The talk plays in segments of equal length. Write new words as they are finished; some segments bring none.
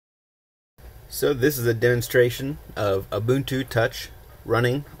So this is a demonstration of Ubuntu Touch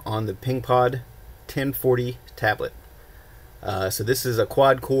running on the PengPod 1040 tablet. So this is a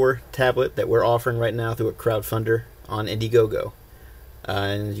quad-core tablet that we're offering right now through a crowdfunder on Indiegogo.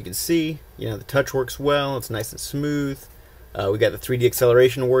 And as you can see, the touch works well. It's nice and smooth. We got the 3D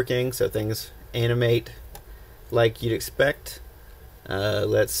acceleration working, so things animate like you'd expect.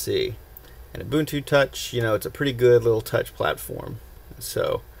 Let's see. And Ubuntu Touch, it's a pretty good little touch platform.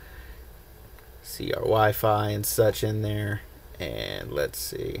 So see our Wi-Fi and such in there, and let's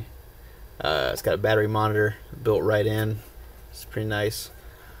see, it's got a battery monitor built right in. It's pretty nice.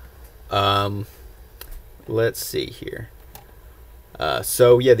 Let's see here.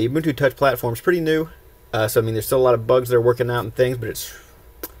 So yeah, the Ubuntu Touch platform is pretty new. So I mean, there's still a lot of bugs they're working out and things, but it's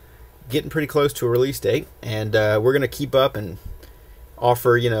getting pretty close to a release date, and we're gonna keep up and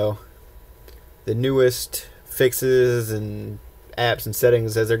offer the newest fixes and apps and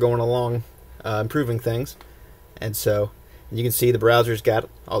settings as they're going along, improving things. And so you can see the browser's got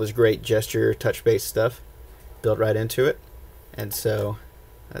all this great gesture touch-based stuff built right into it. And so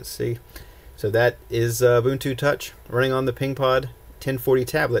let's see, so that is Ubuntu Touch running on the PengPod 1040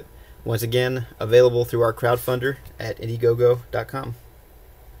 tablet, once again available through our crowdfunder at indiegogo.com.